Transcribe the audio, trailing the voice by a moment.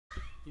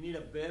You need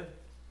a bib?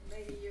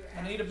 Maybe you're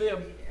I need a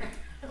bib.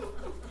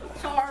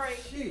 Sorry.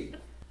 Gee.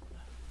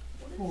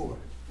 Boy.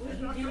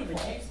 Just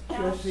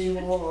Just see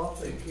them all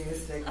off, they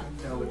can't take them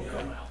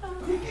nowhere.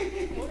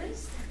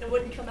 It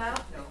wouldn't come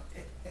out? No.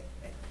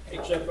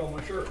 Except on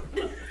my shirt.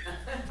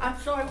 I'm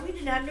sorry, we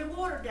didn't have no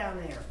water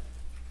down there.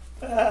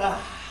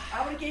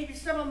 I would have gave you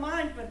some of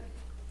mine, but.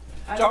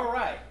 It's all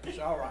right. It's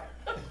all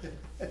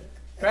right.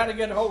 Try to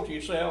get a hold of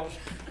yourselves.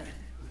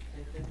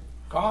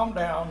 Calm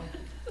down.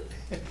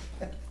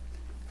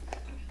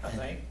 I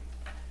think.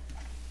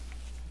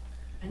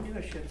 I knew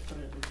I should have put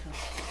it in top.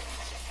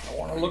 I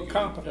want to look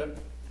competent.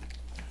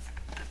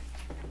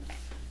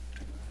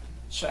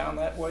 Sound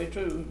that way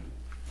too.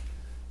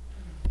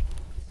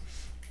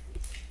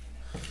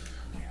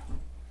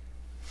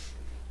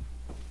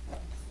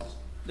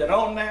 Is it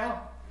on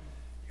now?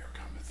 You're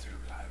coming through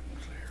loud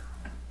and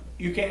clear.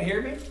 You can't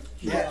hear me?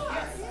 Yeah.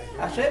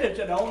 I said, is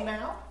it on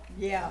now?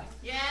 Yeah.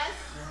 Yes.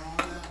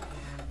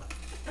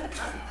 I'll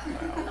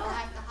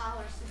have to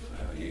holler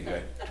some. Well, you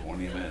got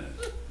 20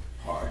 minutes.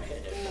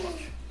 Hard-headed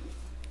bunch.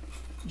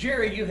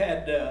 Jerry, you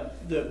had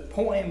the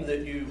poem that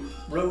you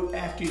wrote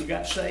after you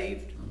got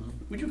saved. Mm-hmm.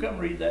 Would you come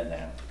read that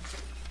now?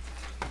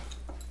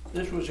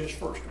 This was his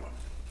first one.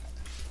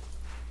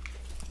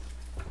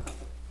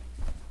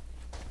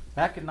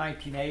 Back in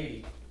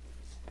 1980,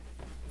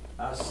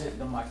 I was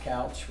sitting on my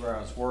couch where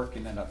I was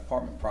working in an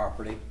apartment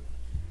property.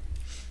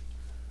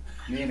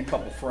 Me and a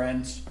couple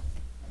friends,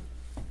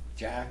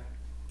 Jack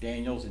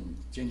Daniels and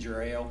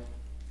Ginger Ale,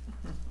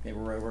 they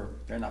were over.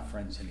 They're not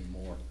friends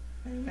anymore.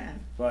 Amen.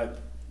 But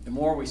the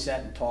more we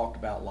sat and talked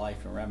about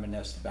life and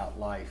reminisced about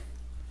life,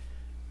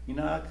 you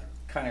know, I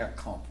kind of got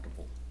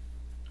comfortable.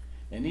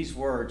 And these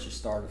words just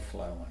started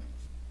flowing.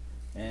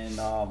 And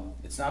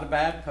it's not a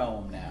bad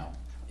poem now.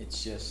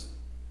 It's just,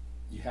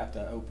 you have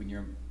to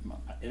open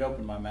it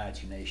opened my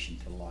imagination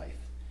to life.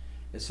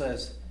 It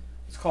says,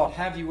 it's called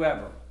Have You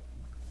Ever?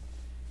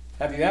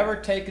 Have you ever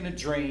taken a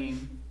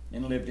dream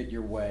and lived it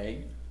your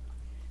way?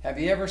 Have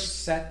you ever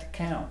sat to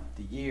count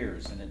the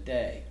years in a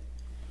day?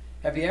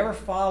 Have you ever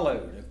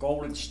followed a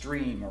golden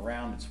stream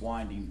around its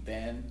winding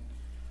bend?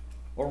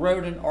 Or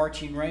rode an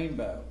arching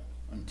rainbow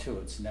until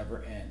its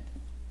never end?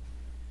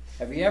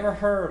 Have you ever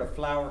heard a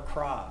flower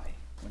cry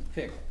when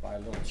picked by a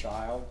little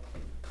child?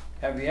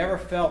 Have you ever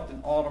felt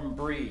an autumn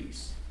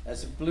breeze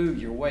as it blew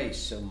your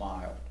waist so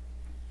mild?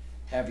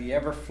 Have you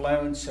ever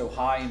flown so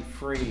high and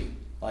free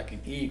like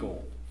an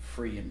eagle,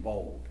 free and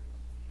bold?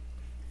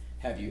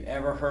 Have you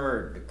ever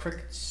heard the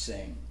crickets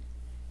sing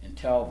and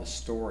tell the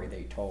story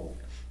they told?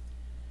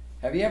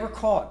 Have you ever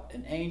caught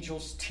an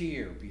angel's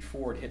tear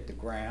before it hit the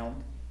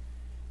ground?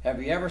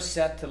 Have you ever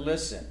sat to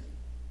listen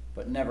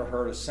but never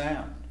heard a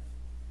sound?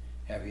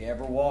 Have you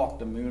ever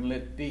walked a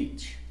moonlit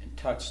beach and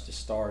touched the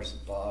stars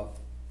above?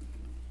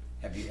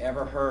 Have you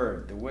ever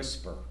heard the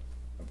whisper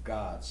of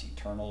God's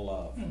eternal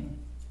love? Mm-hmm.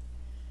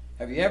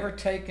 Have you ever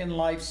taken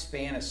life's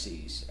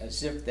fantasies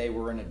as if they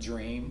were in a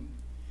dream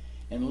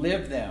and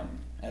lived them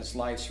as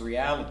life's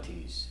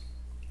realities,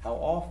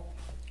 how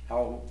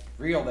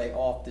real they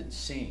often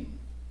seem?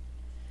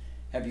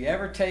 Have you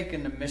ever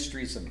taken the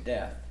mysteries of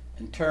death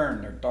and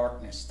turned their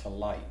darkness to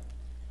light,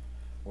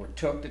 or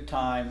took the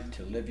time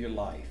to live your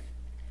life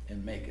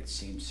and make it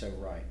seem so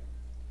right?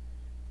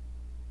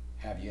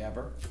 Have you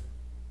ever?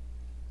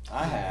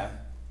 I have.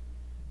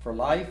 For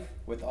life,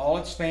 with all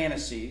its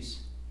fantasies,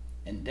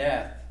 and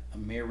death, a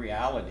mere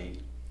reality,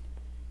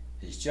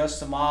 is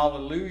just a mild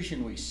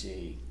illusion we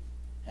see,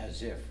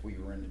 as if we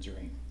were in a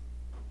dream.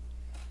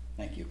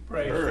 Thank you.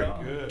 Praise Very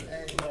God. good.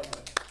 Love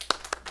it.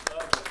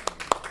 Love it.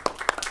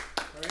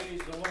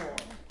 Praise the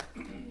Lord.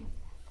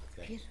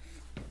 Okay.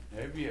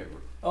 Have you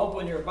ever?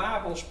 Open your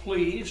Bibles,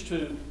 please,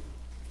 to,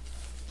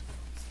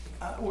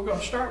 we're going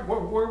to start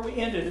where we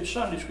ended at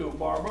Sunday school,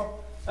 Barbara.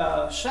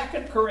 2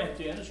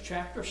 Corinthians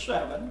chapter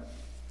 7.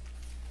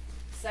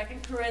 2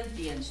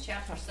 Corinthians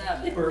chapter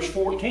 7. Verse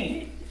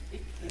 14.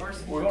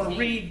 Verse 14. We're going to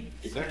read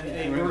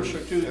a verse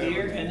or two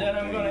here, and then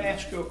I'm going to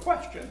ask you a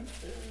question.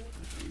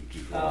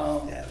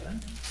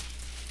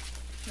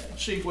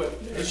 See what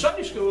in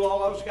Sunday school,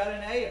 all of us got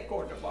an A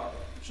according to Barbara.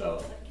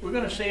 So we're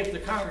going to see if the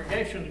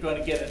congregation is going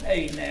to get an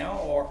A now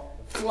or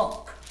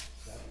flunk.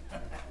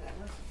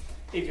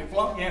 If you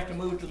flunk, you have to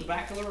move to the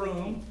back of the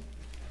room,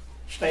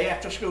 stay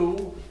after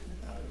school.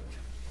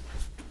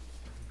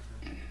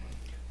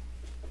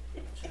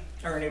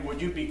 Ernie,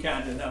 would you be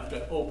kind enough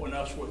to open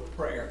us with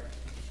prayer?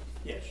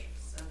 Yes.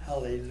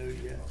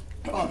 Hallelujah.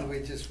 Father,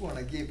 we just want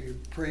to give you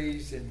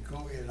praise and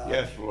glory and honor.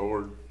 Yes,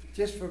 Lord.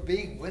 Just for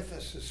being with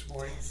us this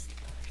morning.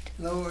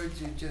 Lord,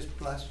 you just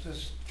blessed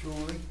us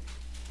truly,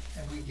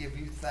 and we give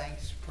you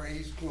thanks,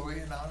 praise,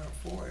 glory, and honor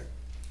for it.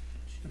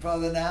 And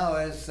Father, now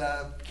as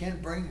Ken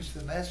brings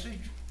the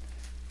message,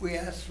 we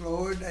ask,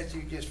 Lord, that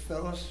you just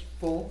fill us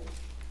full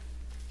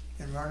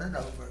and running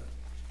over.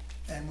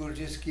 And we'll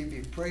just give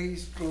you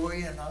praise,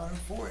 glory, and honor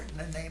for it in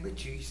the name of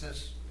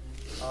Jesus.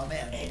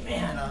 Amen.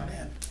 Amen. And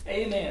amen.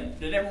 Amen.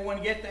 Did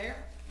everyone get there?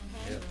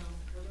 Mm-hmm.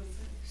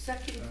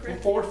 Second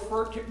Corinthians.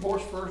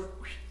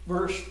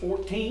 Verse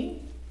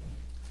 14.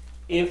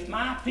 if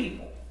my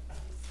people,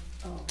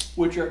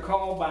 which are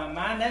called by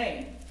my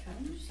name,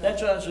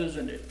 that's us,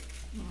 isn't it?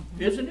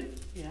 Isn't it?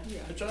 Yeah.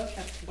 It's us?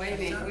 Wait a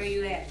minute, where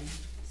you at?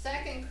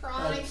 Second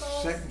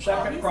Chronicles.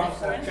 Second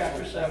Chronicles,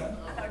 chapter 7.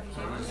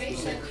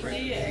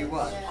 He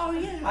was. Oh,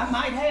 yeah. I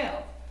might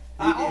have.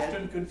 I You did.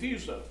 often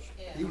confuse those.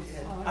 You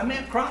did. I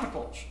meant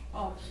Chronicles.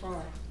 Oh,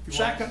 sorry.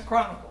 Second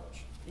Chronicles.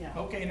 Yeah.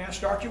 Okay, now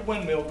start your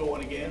windmill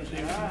going again, see if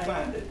you can Alright.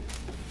 find it.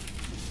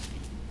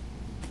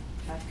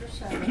 Chapter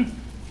 7,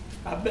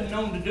 I've been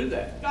known to do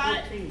that.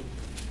 14.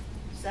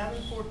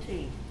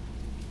 7:14.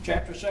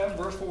 Chapter 7,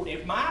 verse 40.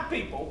 If my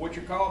people, which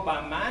are called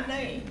by my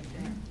name,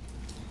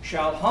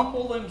 shall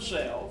humble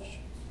themselves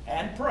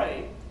and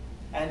pray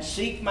and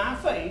seek my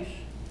face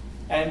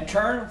and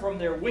turn from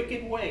their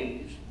wicked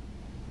ways,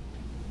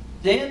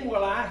 then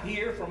will I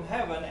hear from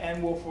heaven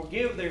and will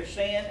forgive their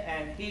sin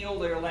and heal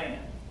their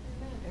land.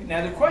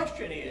 Now the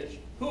question is,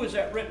 who is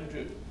that written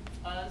to?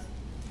 Us,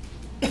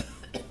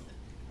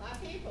 My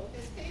people,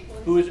 his people.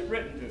 Who is it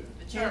written to?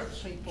 the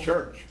church.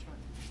 Church.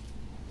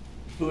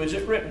 Who is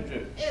it written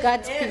to?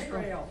 God's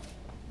Israel.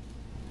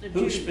 The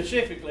Who Jews.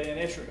 specifically in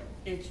Israel?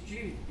 It's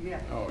Jude,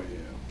 yeah. Oh, yeah.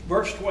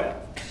 Verse 12.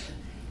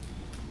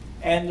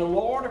 And the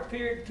Lord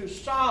appeared to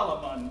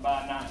Solomon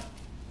by night.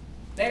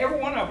 Now, every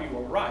one of you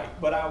were right,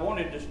 but I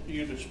wanted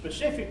you to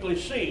specifically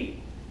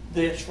see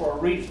this for a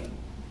reason.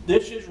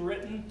 This is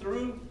written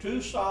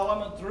to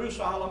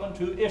Solomon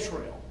to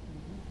Israel.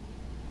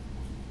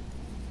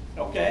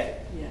 Okay?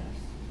 Yes.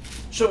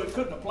 So it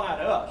couldn't apply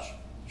to us.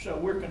 So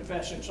we're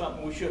confessing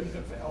something we shouldn't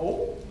confess.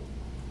 Oh.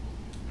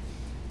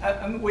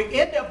 I mean, we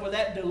end up with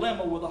that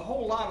dilemma with a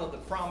whole lot of the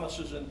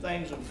promises and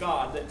things of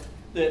God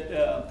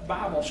that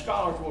Bible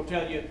scholars will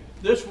tell you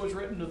this was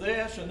written to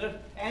this,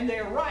 and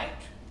they're right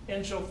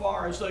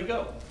insofar as they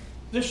go.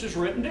 This is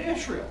written to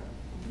Israel.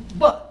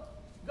 But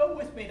go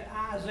with me to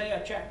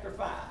Isaiah chapter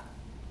 5.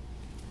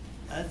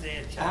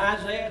 Isaiah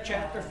chapter 5.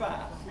 Chapter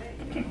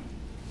 5.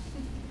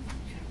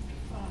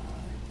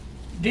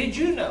 Did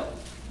you know?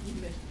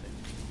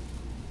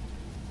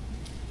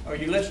 Are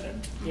you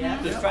listening?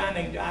 Yeah. Just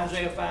finding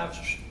Isaiah 5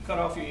 cut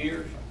off your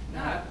ears?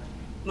 No.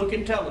 Look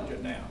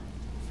intelligent now.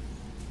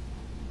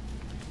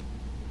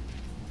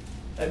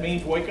 That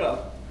means wake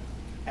up,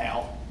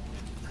 Al.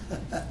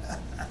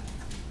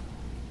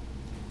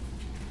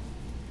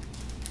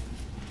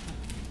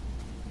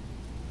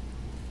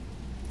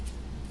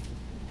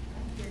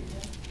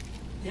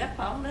 Yep,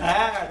 I'll know.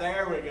 Ah,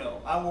 there we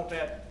go. I want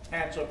that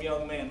handsome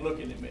young man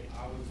looking at me.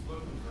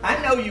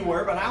 I know you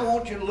were, but I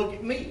want you to look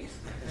at me.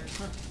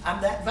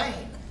 I'm that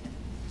vain.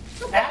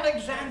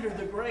 Alexander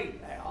the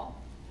Great, Al,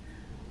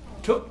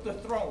 took the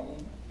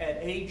throne at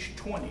age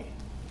 20,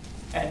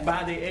 and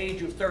by the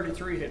age of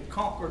 33 had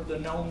conquered the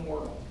known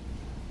world.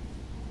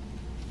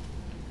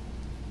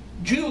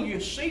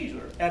 Julius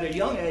Caesar, at a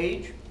young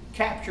age,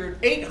 captured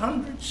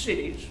 800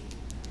 cities,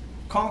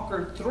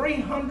 conquered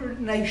 300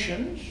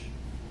 nations,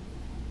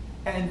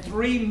 and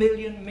 3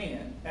 million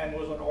men, and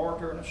was an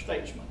orator and a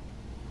statesman.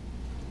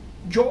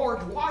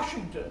 George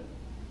Washington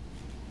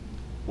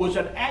was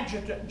an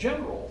adjutant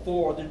general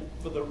for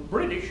the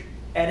British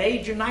at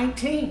age of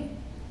 19.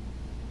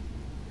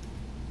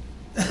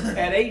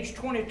 At age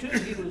 22,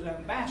 he was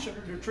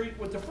ambassador to treat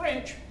with the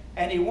French,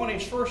 and he won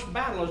his first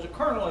battle as a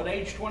colonel at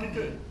age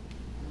 22.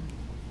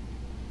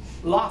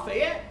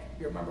 Lafayette,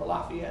 you remember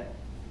Lafayette?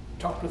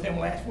 Talked with him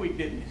last week,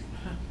 didn't you?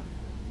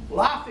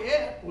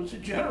 Lafayette was the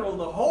general of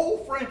the whole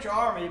French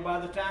army by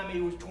the time he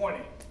was 20.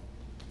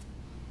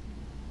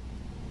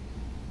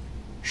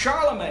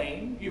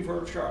 Charlemagne, you've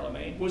heard of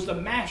Charlemagne, was the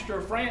master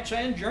of France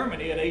and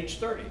Germany at age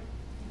 30.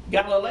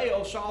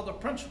 Galileo saw the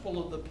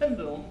principle of the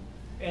pendulum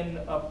in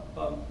a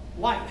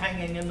light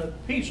hanging in the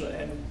Pisa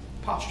and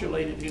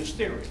postulated his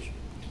theories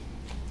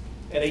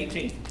at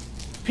 18.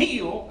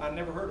 Peel, I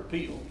never heard of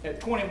Peel, at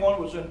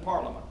 21 was in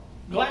Parliament.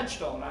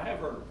 Gladstone, I have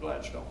heard of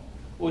Gladstone,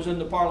 was in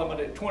the Parliament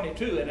at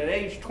 22, and at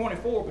age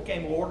 24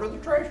 became Lord of the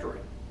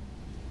Treasury.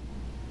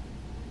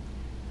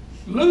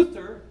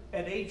 Luther,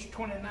 at age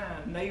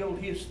 29, nailed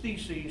his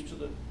theses to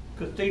the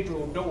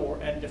cathedral door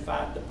and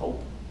defied the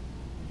Pope.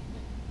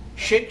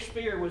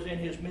 Shakespeare was in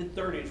his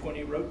mid-30s when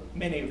he wrote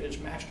many of his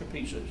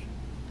masterpieces.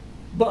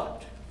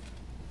 But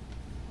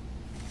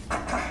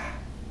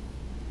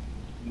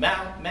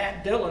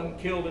Matt Dillon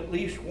killed at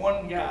least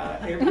one guy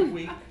every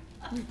week,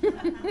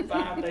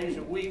 5 days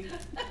a week,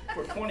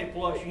 for 20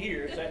 plus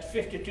years. That's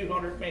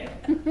 5,200 men.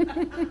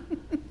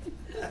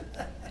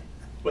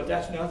 But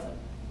that's nothing.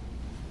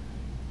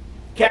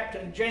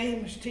 Captain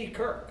James T.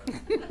 Kirk,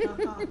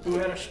 who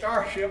had a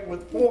starship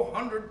with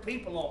 400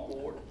 people on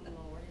board,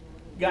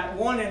 got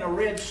one in a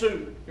red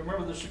suit. You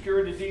remember the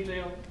security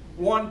detail?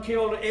 One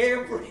killed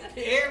every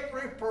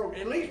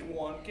program, at least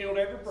one killed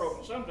every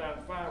program, sometimes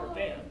 5 or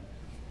 10.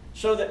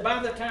 So that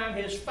by the time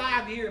his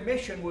 5-year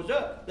mission was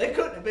up, there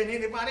couldn't have been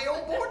anybody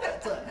on board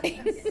that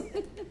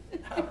thing.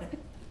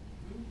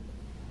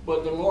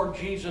 But the Lord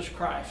Jesus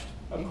Christ,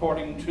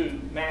 according to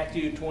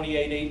Matthew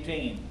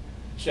 28:18,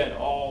 said,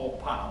 all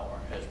power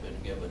has been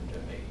given to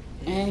me.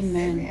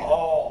 Amen.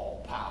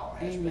 All power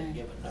has been Amen.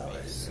 given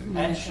to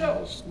me. And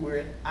so, we're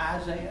in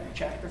Isaiah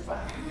chapter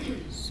 5.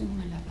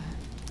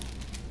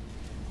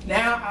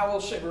 Now I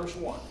will say, verse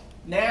 1,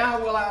 now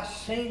will I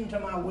sing to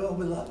my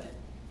well-beloved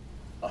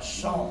a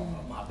song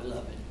of my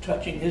beloved,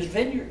 touching his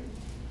vineyard.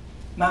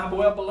 My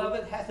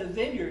well-beloved hath a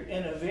vineyard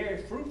in a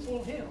very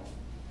fruitful hill.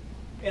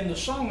 In the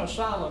Song of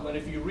Solomon,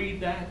 if you read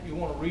that, you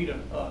want to read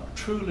a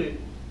truly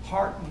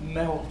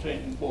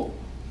heart-melting book.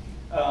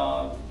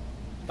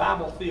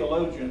 Bible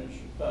theologians,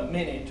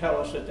 many tell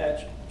us that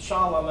that's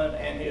Solomon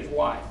and his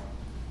wife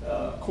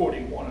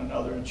courting one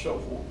another and so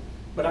forth.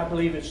 But I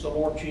believe it's the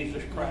Lord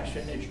Jesus Christ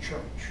and his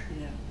church.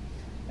 Yeah.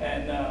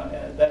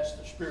 And that's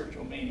the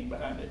spiritual meaning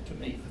behind it to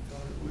me.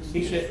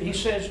 He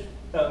says,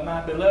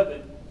 my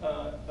beloved,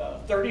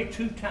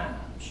 32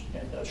 times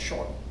in the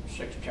short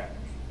 6 chapters.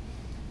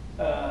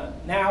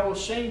 Now I will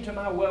sing to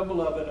my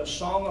well-beloved a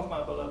song of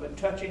my beloved,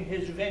 touching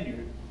his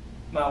vineyard.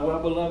 My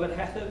well-beloved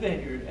hath a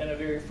vineyard and a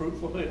very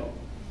fruitful hill.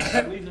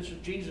 I believe this is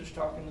Jesus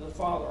talking to the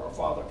Father, or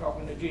Father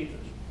talking to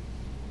Jesus.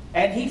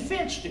 And he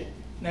fenced it.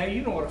 Now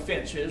you know what a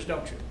fence is,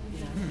 don't you?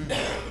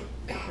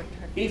 Yeah.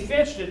 He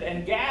fenced it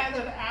and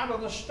gathered out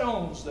of the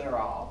stones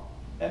thereof.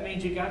 That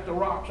means he got the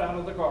rocks out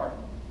of the garden.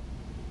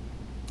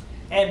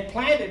 And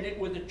planted it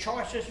with the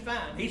choicest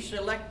vine. He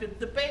selected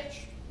the best.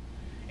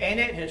 And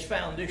it has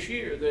found this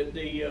year that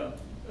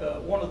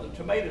one of the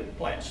tomato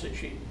plants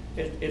this year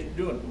is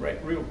doing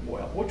real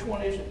well. Which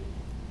one is it?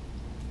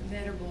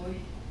 Better boy.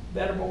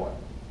 Better boy.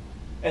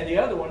 And the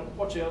other one,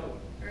 what's the other one?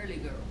 Early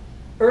girl.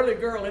 Early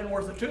girl isn't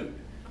worth a toot.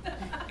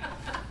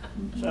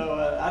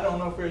 So I don't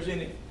know if there's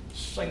any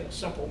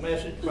simple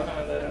message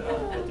behind that or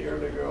not, but the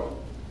early girl,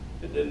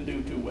 it didn't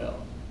do too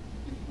well.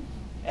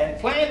 And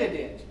planted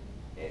it.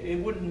 It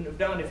wouldn't have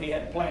done if he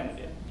hadn't planted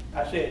it.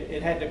 I said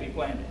it had to be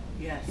planted.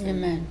 Yes.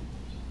 Amen.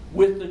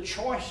 With the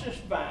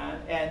choicest vine,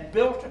 and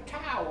built a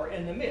tower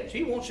in the midst.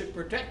 He wants it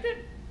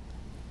protected,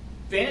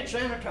 fence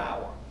and a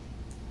tower.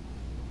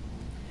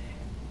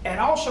 And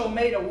also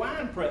made a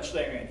wine press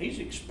therein. He's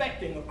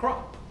expecting a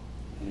crop.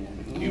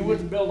 You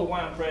wouldn't build a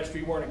wine press if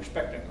you weren't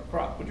expecting a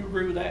crop. Would you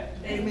agree with that?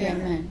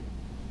 Amen.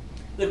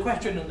 The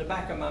question in the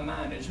back of my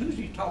mind is, who's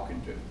he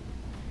talking to?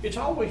 It's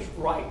always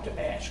right to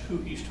ask who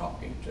he's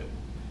talking to.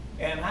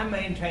 And I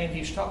maintain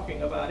he's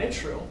talking about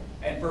Israel,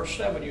 and verse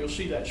 7, you'll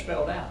see that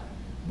spelled out.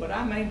 But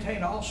I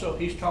maintain also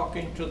he's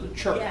talking to the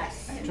church,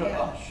 Yes. to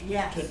us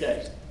Yes.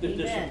 today, that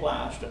this Amen.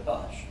 applies to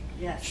us,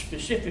 Yes.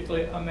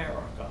 specifically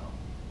America.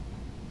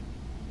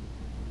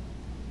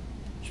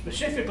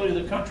 Specifically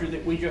the country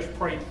that we just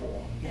prayed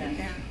for.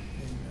 Yes.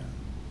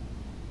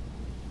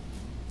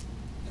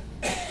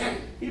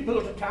 He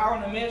built a tower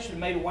in the midst and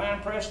made a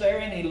wine press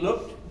therein. He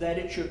looked that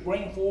it should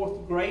bring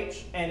forth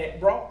grapes, and it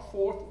brought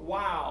forth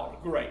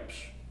wild grapes.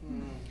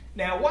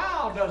 Now,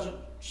 wild doesn't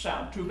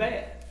sound too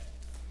bad.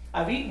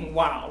 I've eaten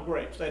wild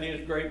grapes, that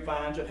is,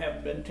 grapevines that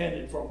haven't been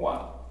tended for a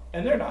while,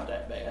 and they're not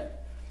that bad.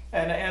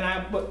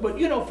 But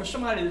you know, for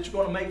somebody that's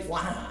going to make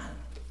wine,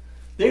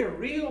 they're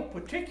real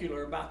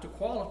particular about the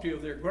quality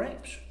of their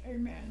grapes.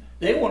 Amen.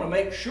 They want to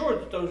make sure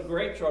that those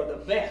grapes are the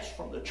best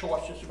from the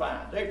choicest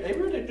vine. They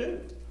really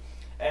do.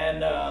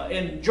 And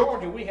in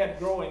Georgia, we had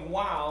growing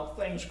wild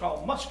things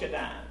called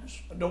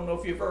muscadines. I don't know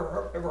if you've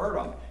ever heard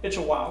of them. It's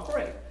a wild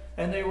grape,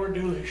 and they were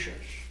delicious.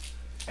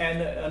 And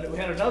we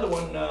had another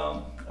one,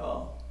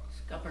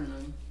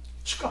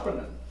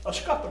 Scuppernon. a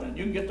scuppernong.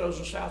 You can get those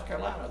in South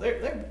Carolina.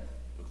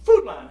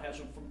 Food Line has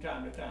them from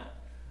time to time.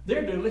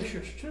 They're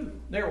delicious too.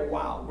 They're a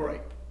wild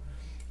grape.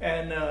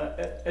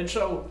 And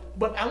so,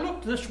 but I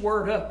looked this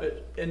word up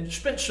and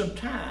spent some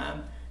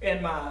time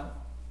in my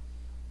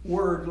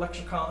word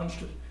lexicons,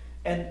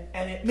 and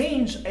it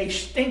means a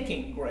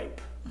stinking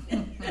grape.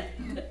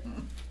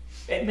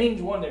 It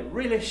means one that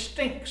really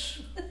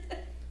stinks.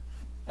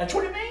 That's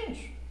what it means.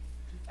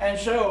 And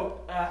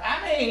so,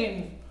 I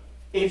mean,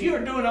 if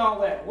you're doing all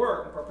that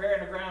work,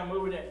 preparing the ground,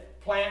 moving it,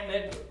 planting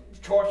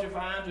it, choice of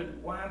vines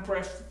and wine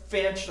press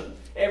fence and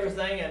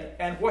everything,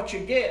 and what you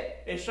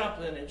get is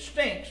something that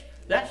stinks,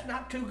 that's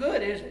not too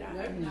good, is it?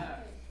 No.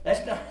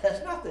 That's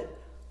not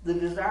the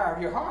desire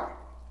of your heart.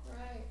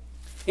 Right.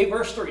 In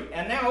verse 3,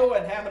 and now, O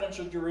inhabitants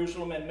of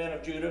Jerusalem and men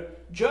of Judah,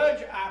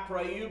 judge, I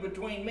pray you,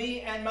 between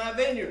me and my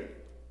vineyard.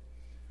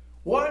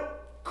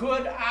 What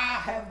could I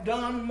have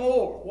done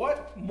more?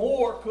 What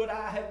more could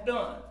I have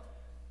done?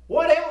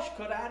 What else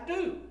could I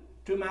do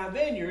to my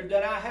vineyard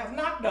that I have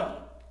not done?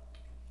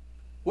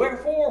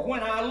 Wherefore,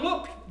 when I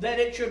looked that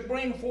it should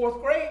bring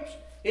forth grapes,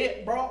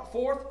 it brought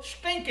forth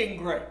stinking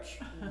grapes.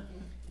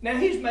 Now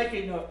he's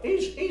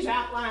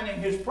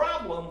outlining his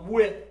problem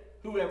with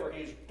whoever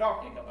he's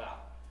talking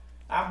about.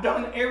 I've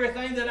done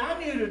everything that I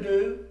knew to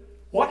do.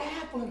 What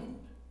happened?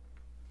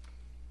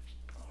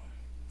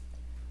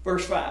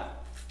 Verse 5.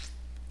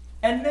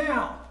 And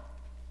now,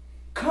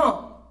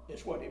 come,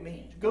 is what it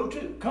means. Go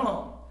to,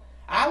 come.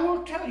 I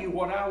will tell you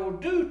what I will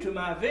do to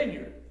my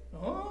vineyard.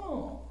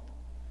 Oh.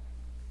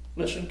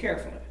 Listen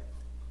carefully.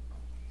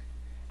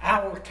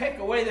 I will take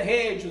away the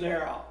hedge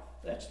thereof.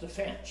 That's the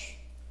fence.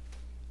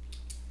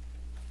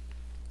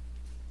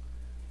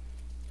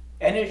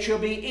 And it shall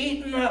be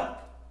eaten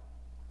up,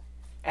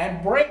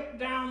 and break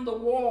down the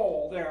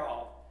wall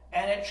thereof,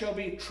 and it shall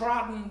be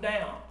trodden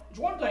down. It's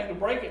one thing to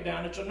break it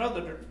down, it's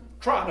another to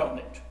trod on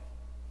it.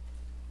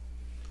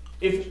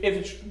 If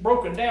it's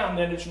broken down,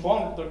 then it's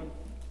vulnerable,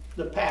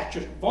 the patch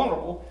is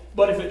vulnerable.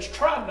 But if it's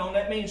trodden on,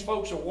 that means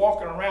folks are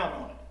walking around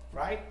on it,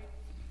 right?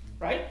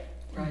 Right?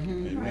 Right.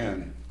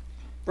 Amen.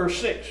 Verse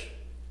 6.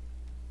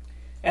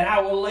 And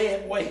I will lay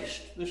it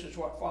waste. This is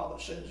what Father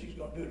says he's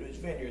going to do to his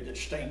vineyard that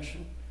stinks.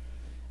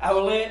 I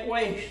will lay it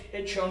waste.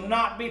 It shall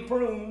not be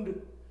pruned.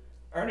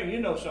 Ernie, you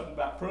know something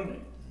about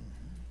pruning.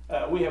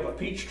 We have a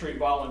peach tree,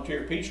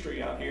 volunteer peach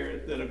tree out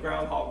here that a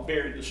groundhog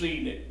buried the seed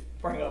and it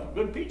sprang up a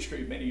good peach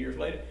tree many years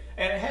later.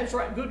 And it has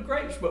good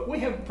grapes, but we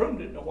haven't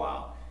pruned it in a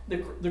while.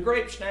 The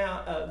grapes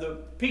now,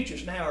 the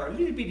peaches now are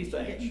little bitty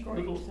things.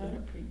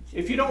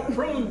 If you don't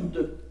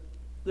prune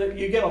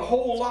you get a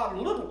whole lot of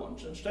little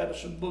ones instead of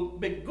some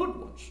big good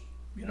ones,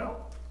 you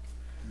know.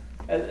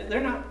 They're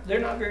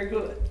not very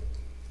good.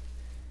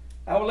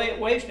 I will lay it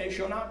waste, and it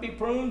shall not be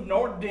pruned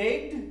nor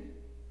digged.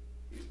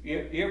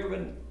 You ever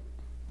been?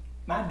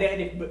 My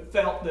daddy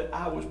felt that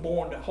I was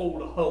born to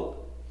hold a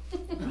hoe.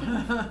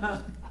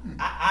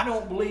 I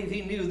don't believe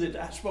he knew that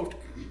I was supposed to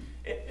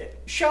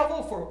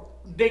shovel for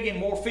digging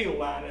more field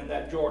line in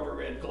that Georgia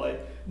red clay,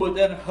 but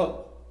then a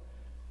hoe.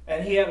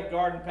 And he had a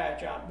garden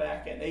patch out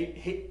back, and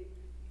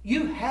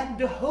you had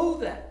to hoe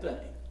that thing.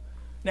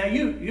 Now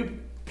you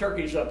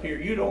turkeys up here,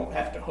 you don't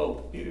have to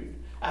hoe.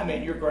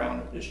 Your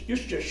ground is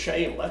just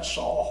shale. That's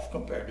soft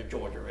compared to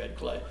Georgia red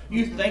clay.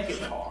 You think it's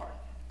hard.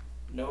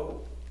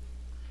 No.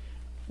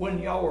 When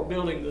y'all were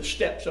building the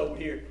steps over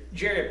here,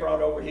 Jerry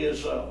brought over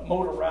his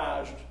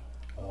motorized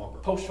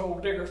post hole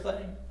digger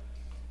thing.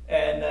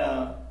 And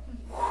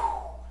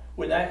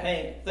when that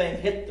thing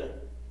hit the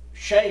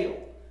shale,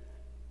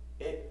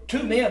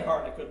 two men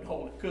hardly couldn't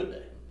hold it, could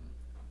they?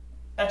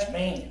 That's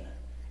mean.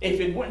 If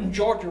it went in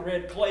Georgia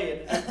red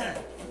clay,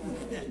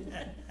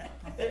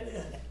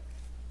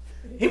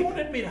 he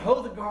wanted me to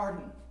hoe the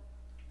garden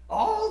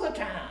all the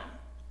time.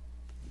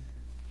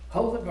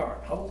 Hoe the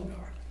garden, hoe the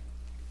garden.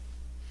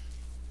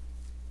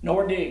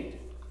 Nor digged.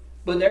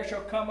 But there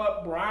shall come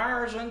up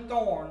briars and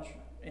thorns.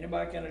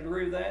 Anybody can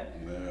agree with that?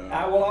 No.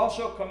 I will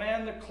also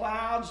command the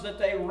clouds that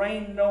they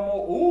rain no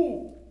more.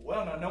 Ooh,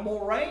 well, no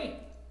more rain.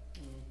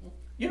 Mm-hmm.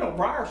 You know,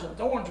 briars and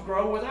thorns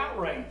grow without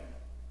rain.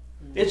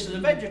 Mm-hmm. It's the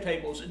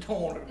vegetables that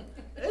don't want to.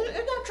 Isn't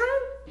that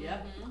true?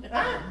 Yeah.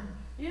 Huh?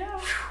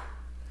 Yeah.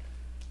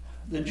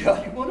 The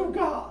judgment of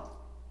God.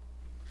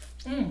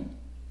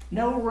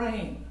 No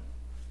rain.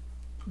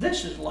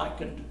 This is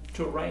likened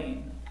to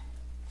rain.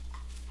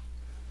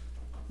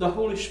 The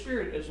Holy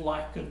Spirit is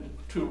likened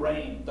to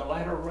rain. The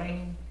latter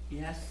rain.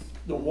 Yes.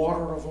 The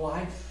water of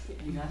life.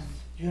 Yes.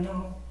 You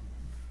know.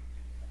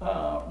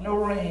 No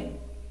rain.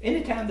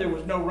 Anytime there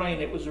was no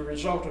rain, it was a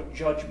result of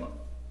judgment.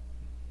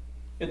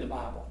 In the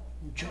Bible.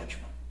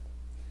 Judgment.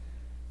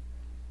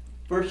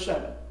 Verse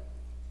 7.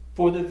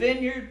 For the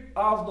vineyard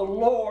of the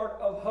Lord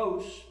of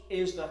hosts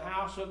is the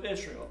house of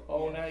Israel.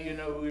 Oh, now you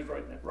know who he's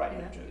writing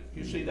it to.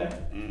 You see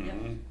that?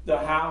 Mm-hmm. The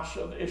house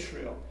of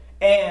Israel.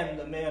 And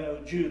the men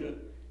of Judah,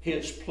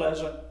 his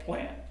pleasant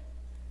plant.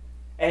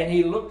 And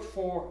he looked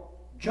for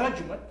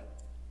judgment,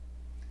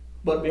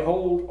 but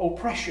behold,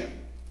 oppression.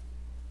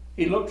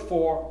 He looked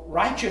for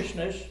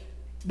righteousness,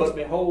 but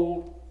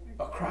behold,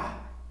 a cry.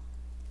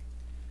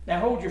 Now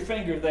hold your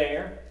finger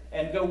there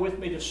and go with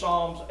me to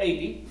Psalms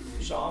 80.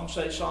 Psalms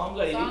 80. Psalms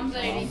 80. Psalms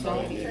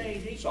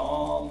 80.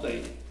 Psalms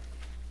 80.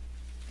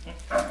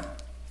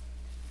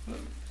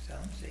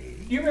 Sounds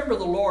 80. You remember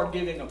the Lord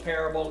giving a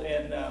parable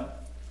in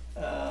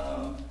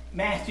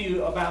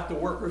Matthew about the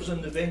workers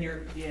in the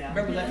vineyard? Yeah.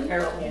 Remember that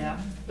parable?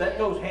 Yeah. That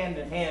goes hand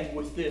in hand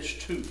with this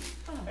too.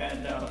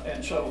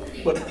 And so,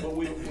 but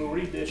we'll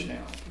read this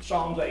now.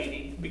 Psalms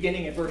 80,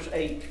 beginning in verse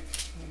 8.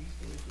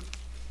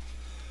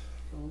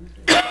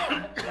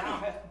 Thou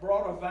hast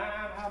brought a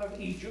vine out of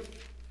Egypt.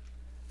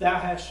 Thou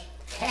hast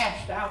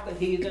cast out the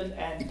heathen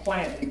and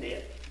planted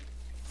it.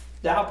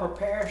 Thou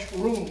preparest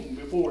room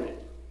before it,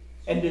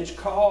 and didst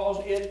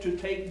cause it to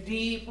take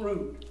deep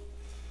root,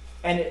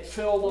 and it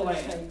filled the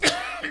land.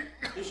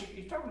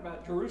 He's talking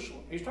about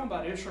Jerusalem. He's talking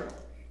about Israel.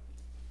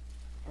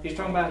 He's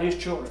talking about his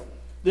children.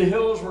 The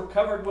hills were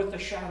covered with the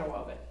shadow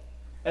of it,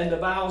 and the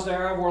boughs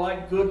thereof were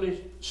like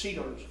goodly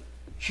cedars.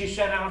 She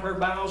sent out her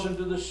boughs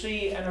into the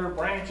sea, and her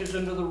branches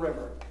into the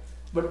river.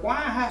 But why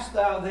hast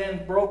thou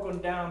then broken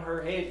down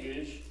her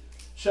hedges,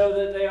 so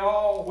that they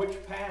all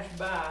which pass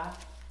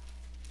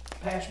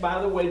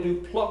by the way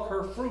do pluck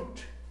her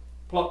fruit?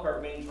 Pluck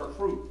her means her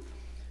fruit.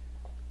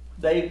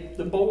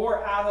 The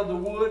boar out of the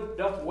wood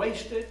doth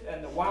waste it,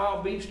 and the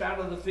wild beast out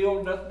of the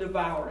field doth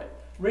devour it.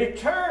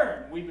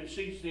 Return, we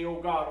beseech thee, O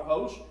God of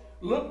hosts.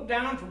 Look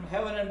down from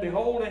heaven, and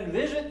behold, and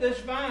visit this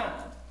vine,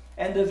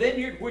 and the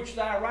vineyard which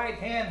thy right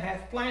hand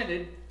hath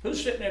planted.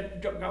 Who's sitting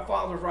at my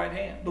Father's right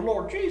hand? The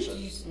Lord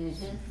Jesus.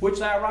 Mm-hmm. Which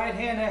thy right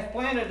hand hath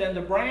planted, and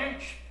the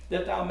branch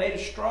that thou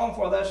madest strong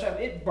for thyself,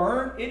 it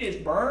is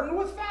burned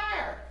with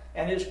fire,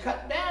 and is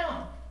cut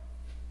down.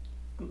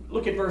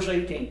 Look at verse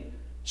 18.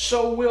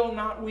 So will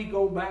not we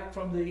go back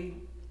from thee?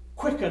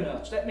 Quicken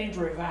us. That means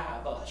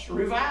revive us.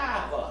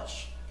 Revive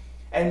us.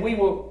 And we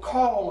will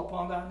call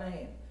upon thy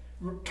name.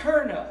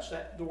 Return us.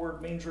 The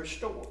word means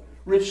restore.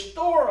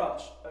 Restore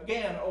us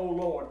again, O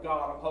Lord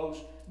God of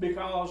hosts,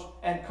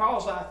 and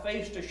cause thy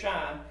face to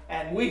shine,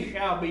 and we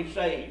shall be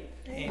saved.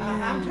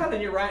 I'm telling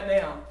you right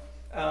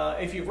now,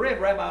 if you've read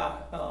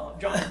Rabbi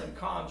Jonathan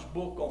Cahn's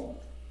book on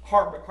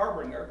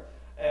Harbinger,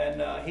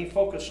 and he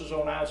focuses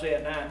on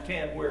Isaiah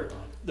 9:10, where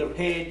the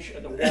hedge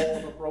and the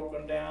walls are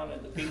broken down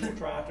and the people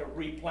try to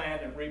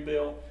replant and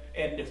rebuild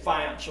in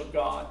defiance of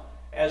God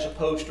as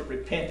opposed to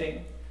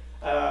repenting.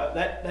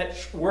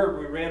 That word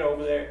we read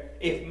over there,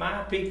 if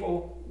my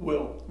people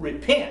will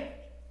repent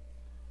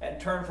and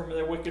turn from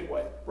their wicked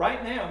way.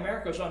 Right now,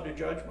 America's under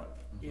judgment.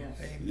 Yes.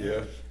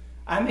 Yes.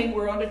 I mean,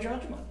 we're under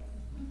judgment.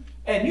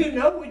 And you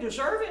know we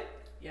deserve it.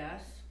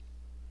 Yes.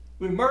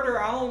 We murder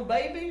our own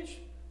babies.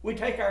 We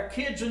take our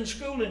kids in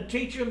school and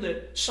teach them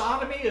that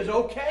sodomy is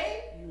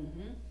okay.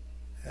 Mm-hmm.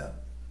 Yeah.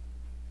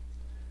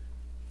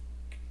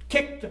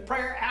 Kick the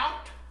prayer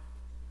out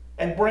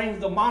and bring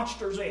the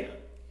monsters in.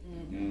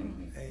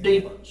 Mm-hmm.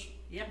 Demons.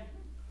 Yep.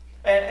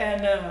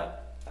 And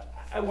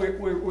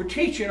we're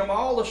teaching them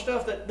all the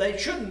stuff that they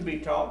shouldn't be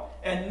taught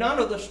and none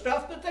of the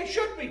stuff that they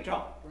should be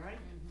taught. Right.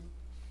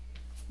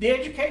 The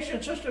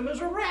education system is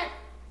a wreck.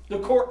 The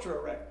courts are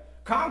a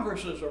wreck.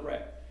 Congress is a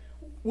wreck.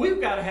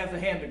 We've got to have the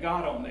hand of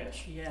God on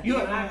this. Yes. You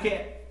and I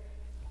can't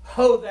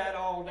hoe that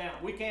all down.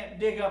 We can't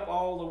dig up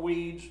all the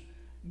weeds.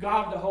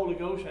 God, the Holy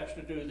Ghost, has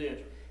to do this.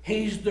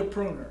 He's the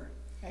pruner.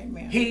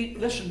 Amen.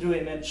 Listen to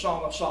him in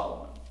Song of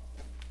Solomon.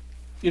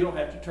 You don't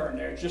have to turn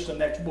there. It's just the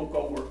next book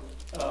over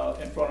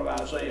in front of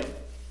Isaiah.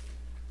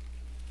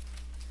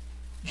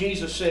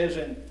 Jesus says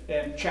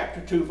in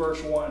chapter 2,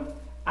 verse 1,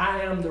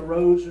 I am the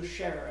rose of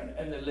Sharon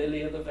and the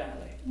lily of the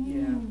valley.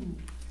 Yeah.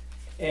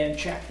 In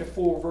chapter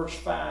 4, verse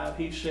 5,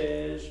 he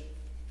says,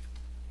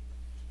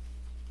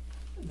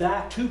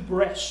 thy two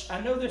breasts,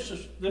 I know this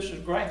is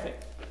graphic.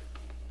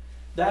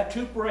 Thy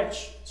two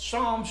breasts,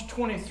 Psalms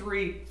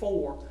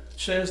 23:4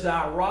 says,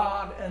 thy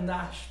rod and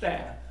thy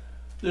staff.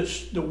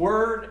 The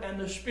word and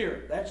the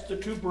spirit, that's the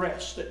two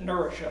breasts that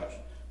nourish us.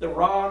 The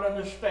rod and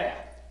the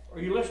staff. Are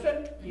you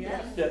listening?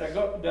 Yes. Did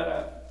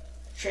I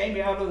shame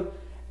you out of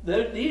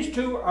these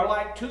two are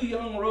like two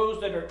young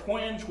roes that are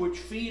twins which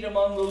feed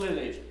among the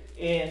lilies.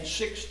 In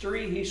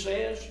 6:3 he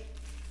says,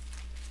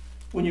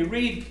 when you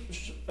read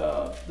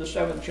the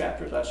 7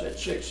 chapters, I said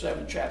 6,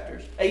 7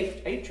 chapters,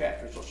 8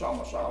 chapters of Song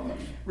of Solomon,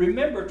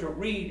 remember to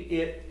read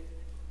it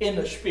in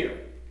the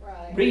Spirit.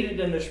 Right. Read it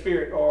in the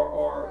Spirit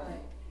or Right.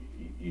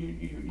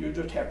 you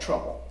just have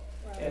trouble.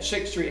 Right.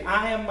 6:3,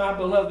 I am my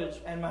beloved's,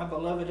 and my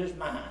beloved is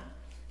mine.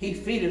 He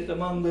feedeth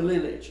among the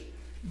lilies.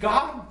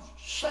 God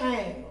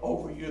sang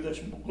over you this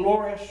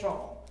glorious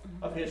song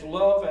of his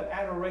love and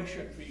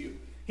adoration for you.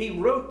 He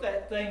wrote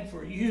that thing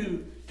for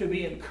you to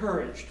be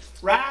encouraged.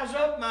 Rise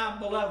up, my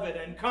beloved,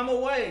 and come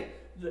away.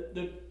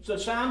 The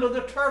sound of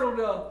the turtle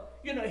dove.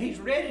 You know, he's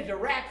ready to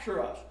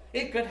rapture us.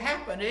 It could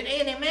happen at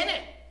any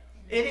minute.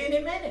 At any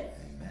minute.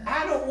 Amen.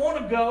 I don't want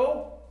to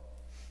go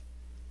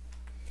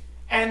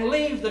and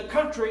leave the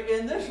country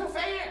in this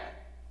affair.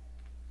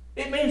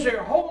 It means there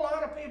are a whole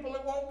lot of people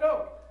that won't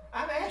go.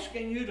 I'm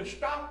asking you to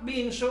stop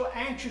being so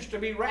anxious to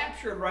be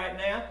raptured right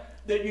now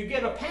that you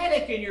get a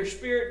panic in your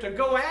spirit to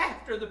go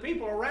after the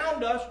people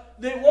around us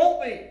that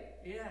won't be.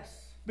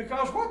 Yes.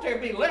 Because what they'll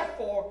be left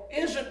for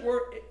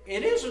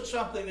isn't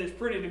something that's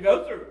pretty to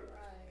go through.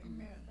 Right.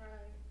 Amen.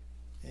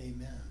 Right.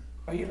 Amen.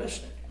 Are you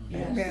listening?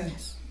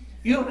 Yes.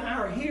 You and I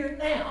are here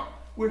now.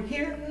 We're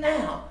here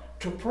now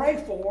to pray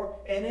for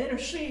and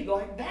intercede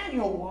like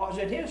Daniel was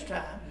at his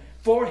time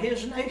for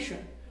his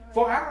nation,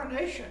 for our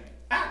nation.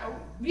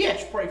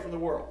 Yes, pray for the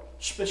world,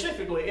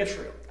 specifically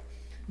Israel.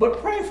 But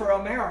pray for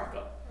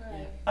America.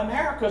 Right.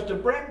 America's the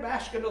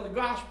breadbasket of the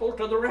gospel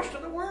to the rest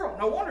of the world.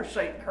 No wonder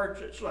Satan hurts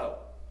it so,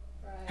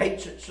 Right.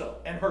 hates it so,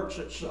 and hurts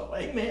it so.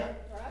 Amen.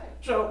 Right.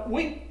 So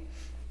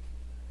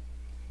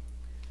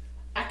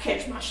I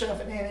catch myself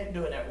and ain't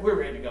doing that. We're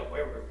ready to go.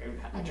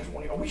 I just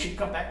want to go. We should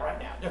come back right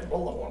now. Just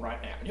roll on one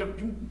right now.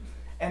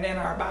 And then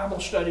our Bible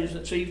studies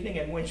this evening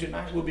and Wednesday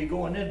night, we'll be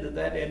going into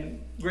that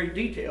in great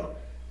detail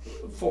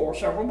for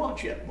several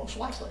months yet, most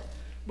likely.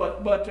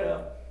 But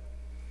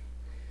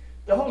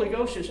the Holy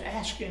Ghost is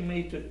asking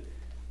me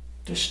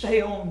to stay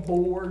on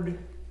board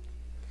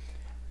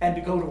and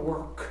to go to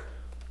work.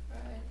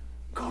 Right.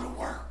 Go to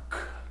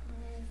work.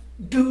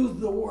 Do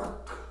the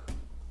work.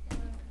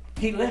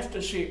 He left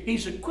us here.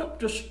 He's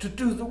equipped us to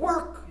do the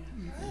work.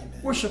 Amen.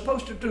 We're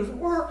supposed to do the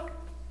work.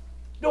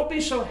 Don't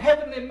be so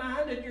heavenly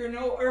minded you're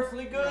no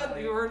earthly good.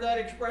 Right. You heard that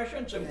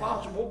expression? It's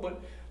impossible.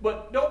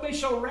 But don't be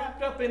so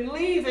wrapped up in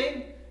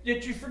leaving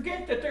that you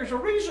forget that there's a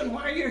reason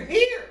why you're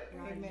here.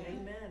 Right.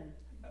 Amen.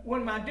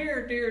 When my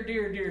dear, dear,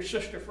 dear, dear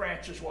sister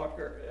Frances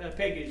Walker,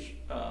 Peggy's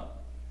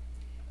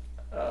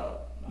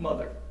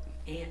mother,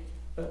 Aunt.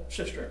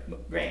 sister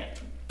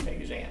Grant,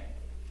 Peggy's aunt,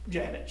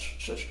 Janet's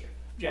sister.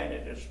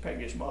 Janet is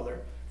Peggy's mother.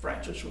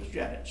 Frances was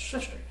Janet's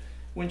sister.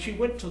 When she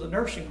went to the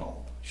nursing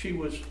home, she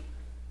was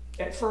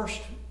at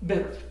first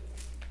bitter.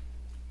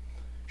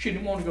 She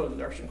didn't want to go to the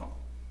nursing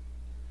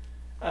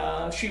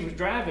home. She was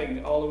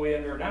driving all the way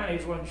in her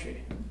 90s, wasn't she?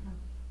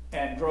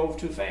 And drove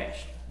too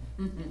fast.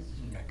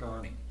 Like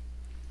Ernie.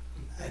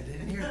 I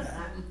didn't hear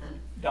that.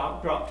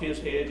 Doc dropped his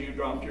head, you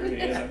dropped your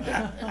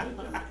head.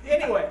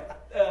 Anyway,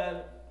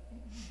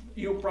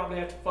 you'll probably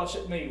have to fuss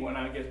at me when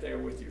I get there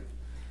with you.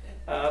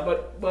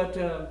 But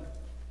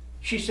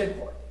she said,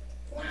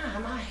 why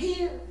am I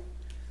here?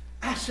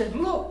 I said,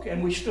 look,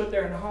 and we stood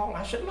there in the hall, and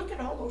I said, look at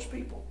all those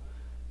people.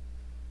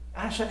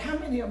 I said, how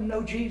many of them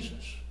know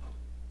Jesus?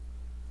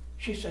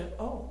 She said,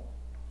 oh,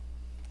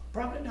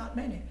 probably not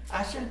many.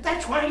 I said,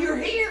 that's why you're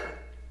here.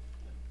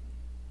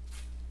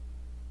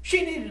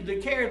 She needed the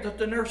care that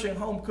the nursing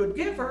home could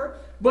give her,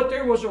 but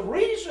there was a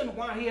reason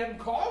why he hadn't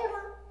called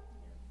her.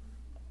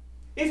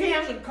 If he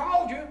hasn't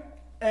called you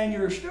and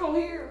you're still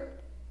here,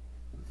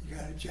 You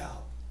got a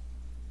job.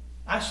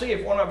 I see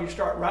if one of you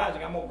start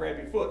rising, I'm going to grab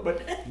your foot.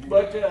 But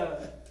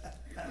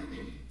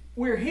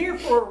we're here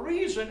for a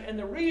reason, and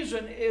the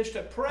reason is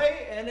to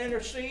pray and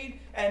intercede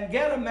and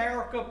get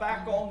America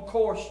back on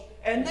course,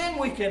 and then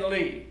we can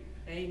lead.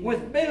 Amen.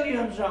 With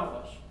millions of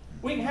us.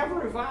 We can have a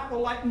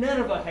revival like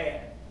Nineveh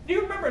had. Do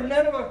you remember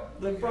Nineveh,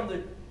 from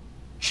the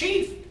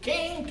chief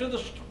king to the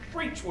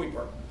street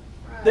sweeper?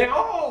 Right. They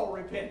all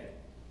repented.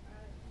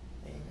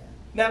 Amen.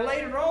 Now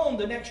later on,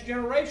 the next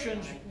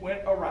generations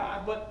went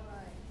awry, but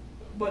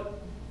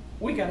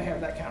we got to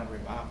have that kind of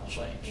revival,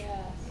 saints. Yes.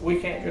 We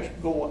can't just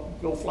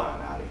go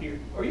flying out of here.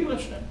 Are you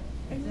listening?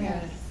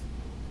 Yes.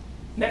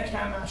 Next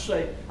time I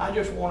say, I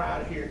just want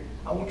out of here,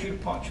 I want you to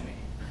punch me.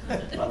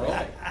 Love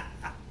it.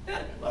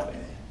 Love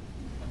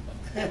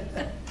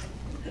it.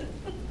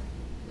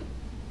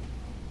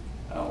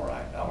 All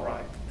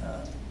right.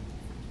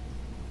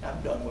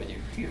 I'm done with you.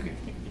 You can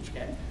get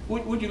scattered.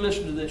 Would you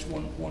listen to this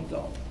one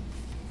thought?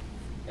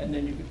 And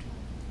then you could.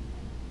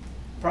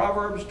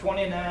 Proverbs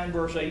 29,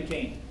 verse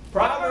 18.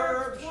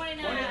 Proverbs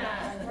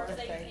 29, verse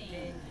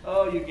 18.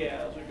 Oh, you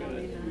gals are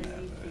good.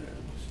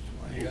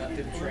 You got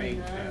them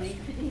trained.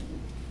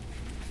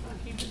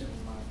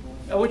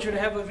 I want you to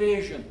have a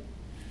vision.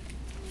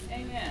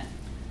 Amen.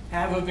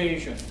 Have a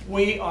vision.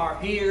 We are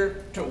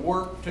here to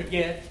work to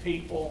get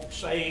people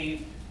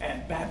saved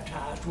and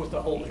baptized with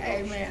the Holy Ghost.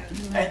 Amen.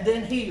 And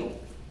then healed.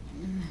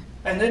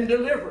 And then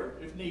delivered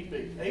if need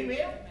be.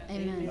 Amen?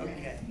 Amen.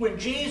 Okay. When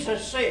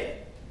Jesus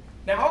said,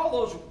 now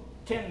all those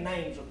 10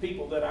 names of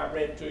people that I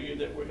read to you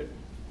that had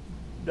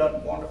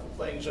done wonderful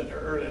things in their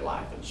early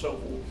life and so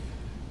forth,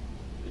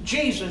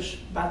 Jesus,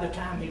 by the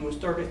time he was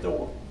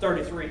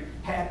 33,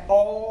 had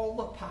all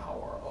the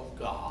power of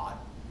God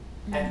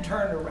and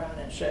turned around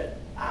and said,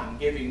 I'm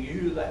giving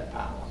you that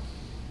power.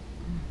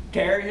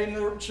 Tarry in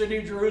the city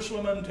of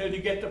Jerusalem until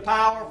you get the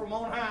power from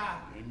on high.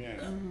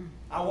 Amen.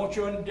 I want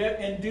you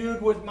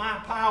endued with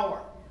my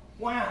power.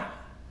 Why?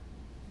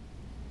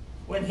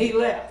 When he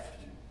left,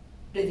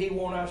 did he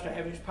want us to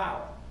have his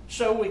power?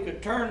 So we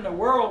could turn the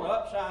world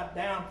upside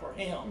down for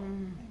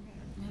him.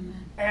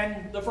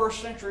 And the first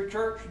century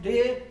church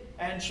did,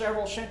 and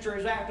several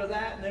centuries after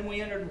that, and then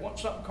we entered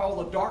something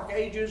called the Dark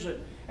Ages,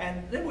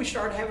 and then we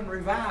started having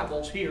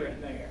revivals here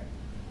and there.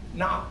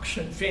 Knox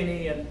and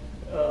Finney and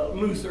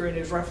Luther and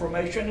his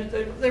Reformation. And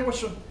there was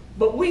some,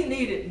 but we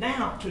need it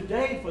now,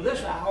 today, for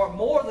this hour,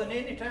 more than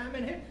any time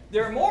in history.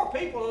 There are more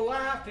people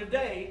alive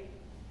today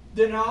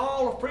than in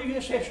all of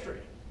previous history.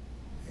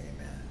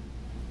 Amen.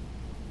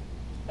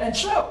 And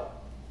so,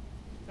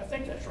 I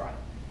think that's right.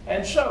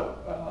 And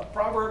so,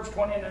 Proverbs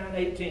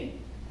 29:18.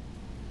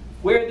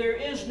 Where there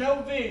is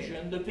no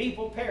vision, the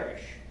people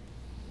perish.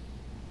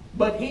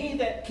 But he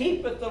that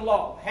keepeth the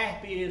law,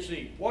 happy is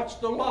he. What's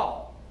the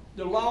law?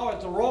 The law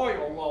is the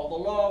royal law,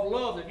 the law of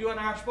love, that you and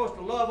I are supposed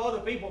to love other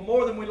people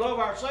more than we love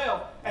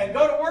ourselves and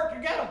go to work to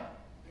get them.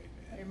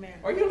 Amen.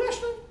 Are you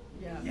listening?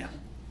 Yeah.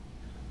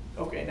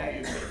 Okay, now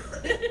you're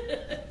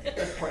good.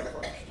 Let's pray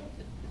first.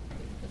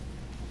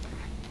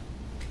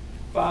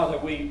 Father,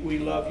 we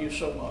love you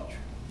so much,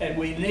 and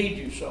we need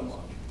you so much.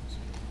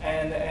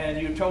 And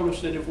you told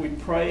us that if we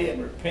pray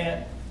and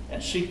repent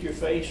and seek your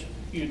face,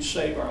 you'd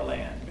save our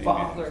land. Amen.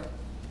 Father,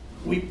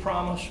 we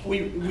promise,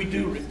 we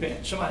do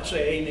repent. Somebody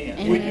say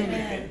amen. We do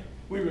repent.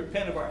 We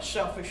repent of our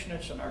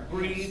selfishness and our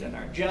greed and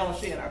our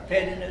jealousy and our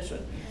pettiness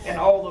and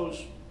all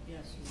those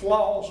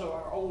flaws of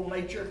our old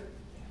nature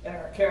and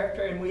our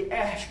character. And we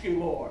ask you,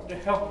 Lord, to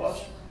help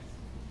us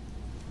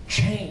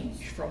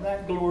change from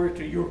that glory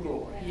to your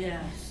glory.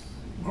 Yes.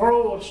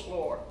 Grow us,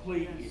 Lord,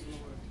 please. Yes,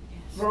 Lord.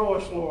 Yes. Grow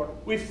us, Lord.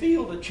 We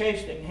feel the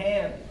chastening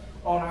hand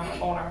on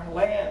our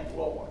land,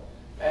 Lord.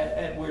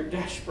 And we're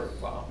desperate,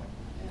 Father,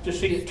 to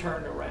see it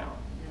turned around.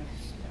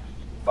 Yes.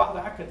 Father,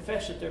 I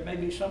confess that there may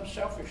be some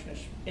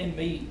selfishness in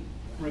me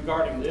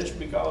regarding this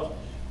because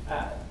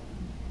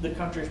the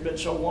country's been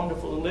so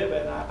wonderful to live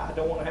in. I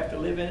don't want to have to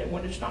live in it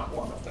when it's not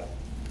wonderful.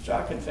 So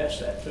I confess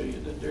that to you,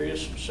 that there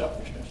is some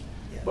selfishness.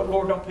 Yeah. But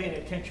Lord, don't pay any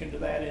attention to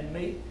that in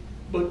me.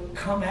 But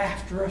come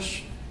after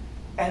us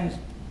and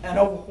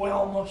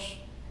overwhelm us.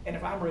 And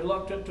if I'm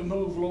reluctant to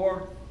move,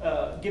 Lord,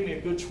 give me a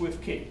good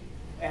swift kick.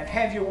 And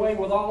have your way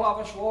with all of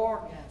us,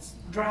 Lord. Yes.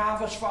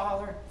 Drive us,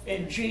 Father,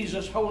 in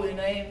Jesus' holy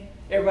name.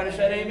 Everybody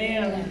said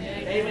amen.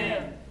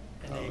 Amen.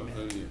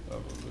 Hallelujah,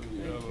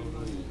 hallelujah,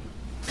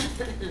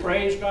 hallelujah.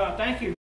 Praise God. Thank you.